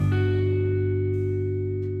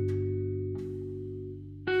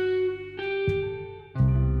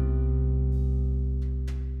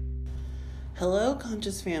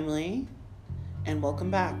Conscious family, and welcome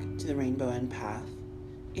back to the Rainbow End Path.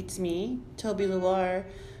 It's me, Toby Luar,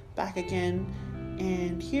 back again,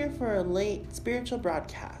 and here for a late spiritual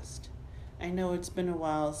broadcast. I know it's been a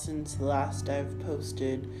while since the last I've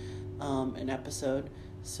posted an episode,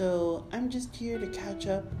 so I'm just here to catch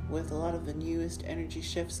up with a lot of the newest energy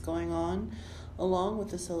shifts going on, along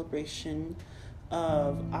with the celebration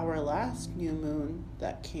of our last new moon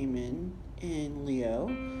that came in Leo.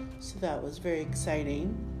 So that was very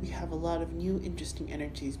exciting. We have a lot of new interesting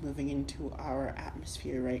energies moving into our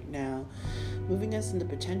atmosphere right now, moving us in the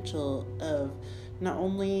potential of not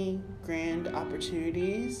only grand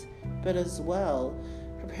opportunities, but as well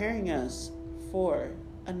preparing us for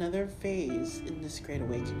another phase in this great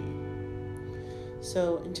awakening.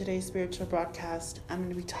 So in today's spiritual broadcast, I'm going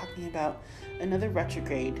to be talking about another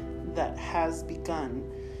retrograde that has begun.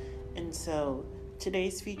 And so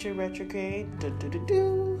today's feature retrograde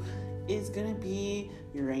is going to be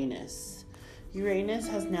Uranus. Uranus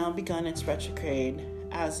has now begun its retrograde.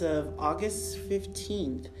 As of August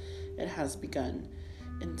 15th, it has begun.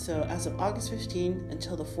 And so as of August 15th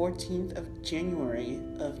until the 14th of January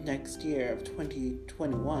of next year of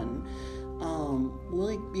 2021,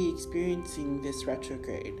 we'll be experiencing this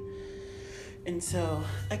retrograde. And so,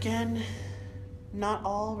 again, not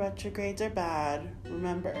all retrogrades are bad.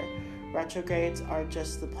 Remember, retrogrades are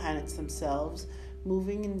just the planets themselves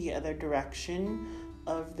moving in the other direction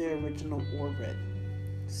of their original orbit.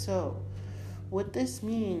 So, what this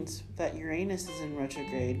means that Uranus is in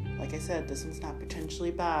retrograde, like I said, this one's not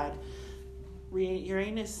potentially bad.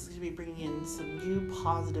 Uranus is going to be bringing in some new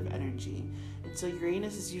positive energy. And so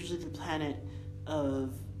Uranus is usually the planet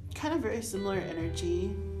of kind of very similar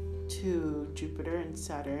energy to Jupiter and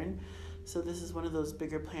Saturn. So this is one of those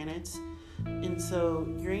bigger planets. And so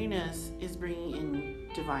Uranus is bringing in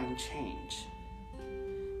divine change.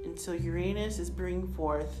 And so Uranus is bringing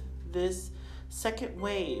forth this second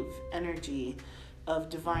wave energy of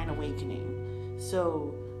divine awakening.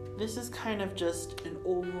 So this is kind of just an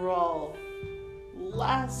overall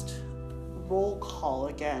last roll call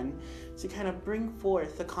again to kind of bring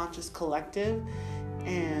forth the conscious collective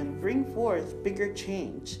and bring forth bigger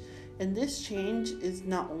change. And this change is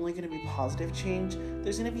not only going to be positive change,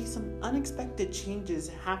 there's going to be some unexpected changes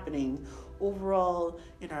happening overall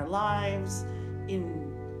in our lives,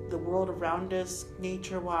 in the world around us,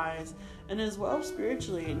 nature-wise, and as well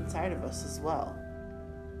spiritually inside of us as well.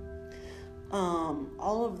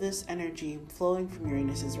 All of this energy flowing from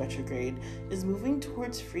Uranus's retrograde is moving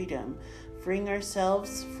towards freedom, freeing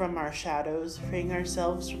ourselves from our shadows, freeing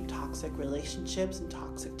ourselves from toxic relationships and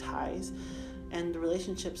toxic ties, and the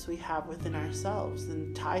relationships we have within ourselves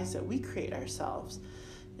and ties that we create ourselves.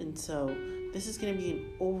 And so this is going to be an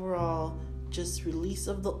overall just release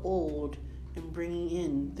of the old and bringing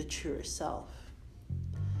in the truer self.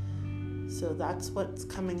 So that's what's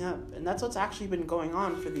coming up, and that's what's actually been going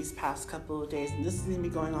on for these past couple of days, and this is going to be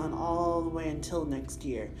going on all the way until next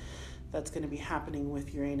year. That's going to be happening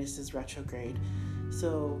with Uranus's retrograde.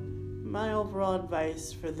 So my overall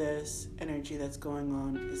advice for this energy that's going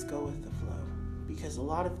on is go with the flow, because a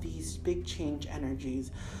lot of these big change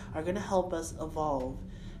energies are going to help us evolve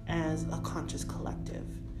as a conscious collective.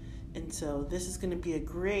 And so this is going to be a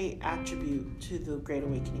great attribute to the Great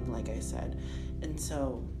Awakening, like I said. And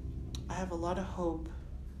so I have a lot of hope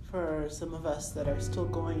for some of us that are still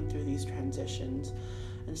going through these transitions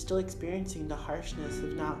and still experiencing the harshness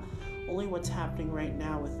of not only what's happening right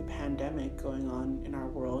now with the pandemic going on in our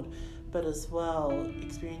world, but as well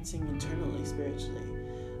experiencing internally, spiritually.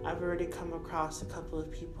 I've already come across a couple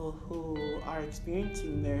of people who are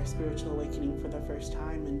experiencing their spiritual awakening for the first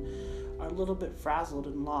time and are a little bit frazzled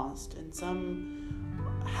and lost. And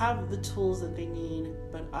some have the tools that they need,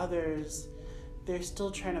 but others, they're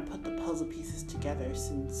still trying to put the puzzle pieces together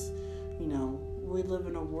since, we live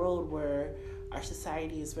in a world where our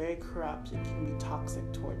society is very corrupt and can be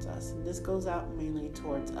toxic towards us. And this goes out mainly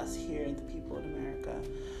towards us here, the people in America.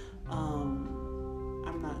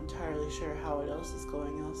 I'm not entirely sure how it else is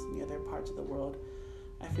going else in the other parts of the world.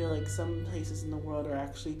 I feel like some places in the world are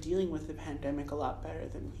actually dealing with the pandemic a lot better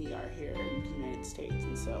than we are here in the United States.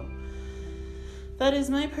 And so that is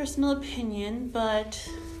my personal opinion, but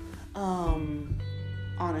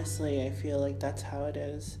honestly, I feel like that's how it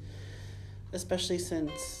is, especially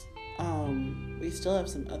since we still have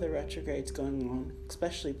some other retrogrades going on,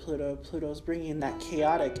 especially Pluto. Pluto's bringing that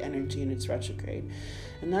chaotic energy in its retrograde,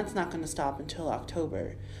 and that's not going to stop until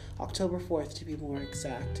October 4th to be more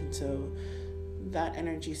exact. And so that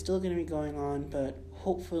energy is still going to be going on, but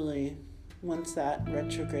hopefully once that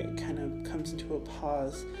retrograde kind of comes into a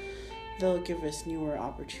pause, they'll give us newer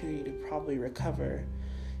opportunity to probably recover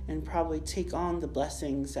and probably take on the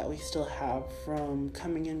blessings that we still have from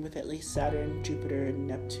coming in with at least Saturn, Jupiter, and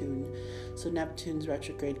Neptune. So Neptune's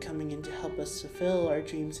retrograde coming in to help us fulfill our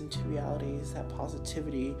dreams into realities, that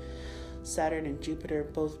positivity. Saturn and Jupiter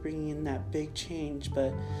both bringing in that big change,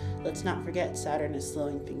 but let's not forget Saturn is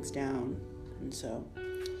slowing things down.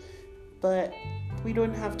 But we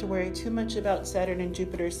don't have to worry too much about Saturn and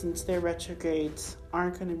Jupiter since their retrogrades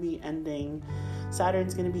aren't going to be ending.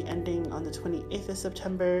 Saturn's going to be ending on the 28th of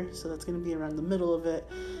September, so that's going to be around the middle of it.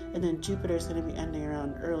 And then Jupiter's going to be ending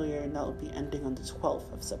around earlier, and that will be ending on the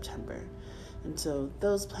 12th of September. And so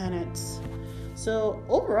those planets. So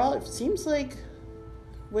overall, it seems like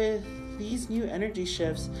with these new energy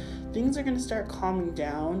shifts, things are going to start calming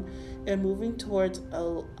down and moving towards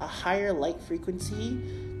a higher light frequency,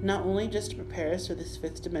 not only just to prepare us for this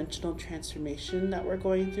fifth dimensional transformation that we're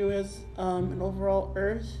going through as an overall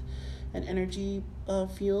Earth and energy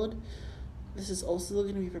field. This is also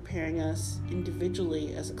going to be preparing us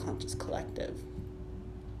individually as a conscious collective.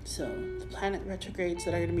 So the planet retrogrades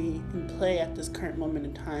that are going to be in play at this current moment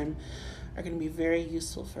in time are going to be very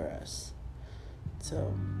useful for us.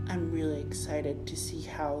 So I'm really excited to see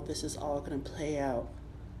how this is all going to play out.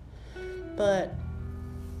 But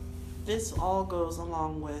this all goes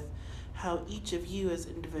along with how each of you as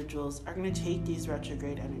individuals are going to take these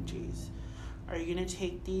retrograde energies. Are you going to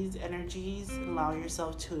take these energies and allow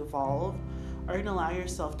yourself to evolve? Or are you going to allow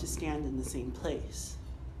yourself to stand in the same place?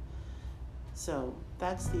 So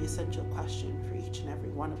that's the essential question for each and every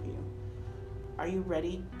one of you. Are you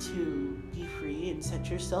ready to be free and set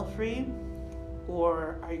yourself free?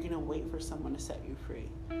 Or are you going to wait for someone to set you free?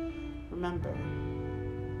 Remember,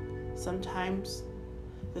 sometimes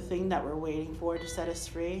the thing that we're waiting for to set us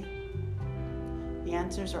free, the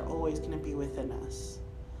answers are always going to be within us.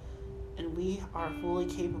 And we are fully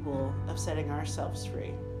capable of setting ourselves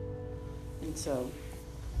free. And so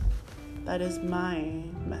that is my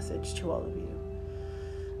message to all of you.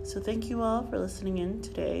 So thank you all for listening in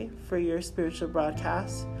today for your spiritual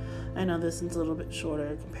broadcast. I know this one's a little bit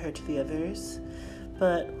shorter compared to the others,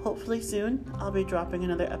 but hopefully soon I'll be dropping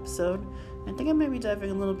another episode. I think I may be diving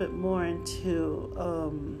a little bit more into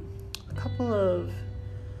a couple of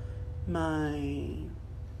my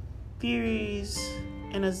theories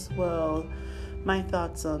and as well my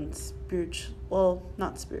thoughts on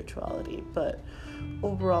not spirituality, but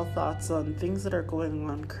overall thoughts on things that are going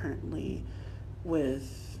on currently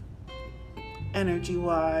with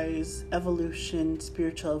energy-wise, evolution,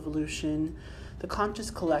 spiritual evolution, the conscious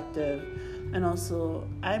collective, and also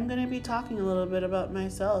I'm going to be talking a little bit about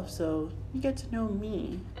myself, so you get to know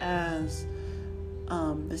me as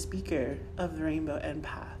the speaker of the Rainbow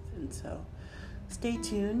Empath. And so stay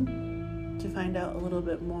tuned to find out a little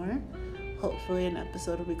bit more. Hopefully an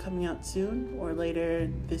episode will be coming out soon or later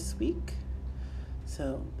this week.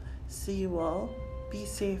 So see you all. Be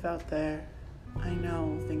safe out there. I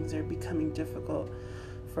know things are becoming difficult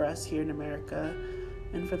for us here in America,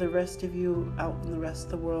 and for the rest of you out in the rest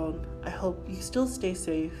of the world. I hope you still stay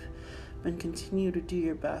safe and continue to do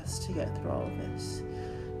your best to get through all of this.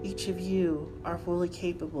 Each of you are fully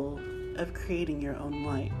capable of creating your own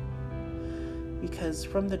light, because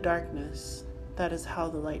from the darkness, that is how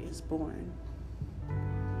the light is born.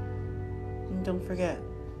 And don't forget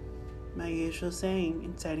my usual saying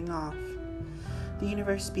in signing off: the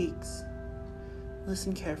universe speaks.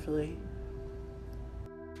 Listen carefully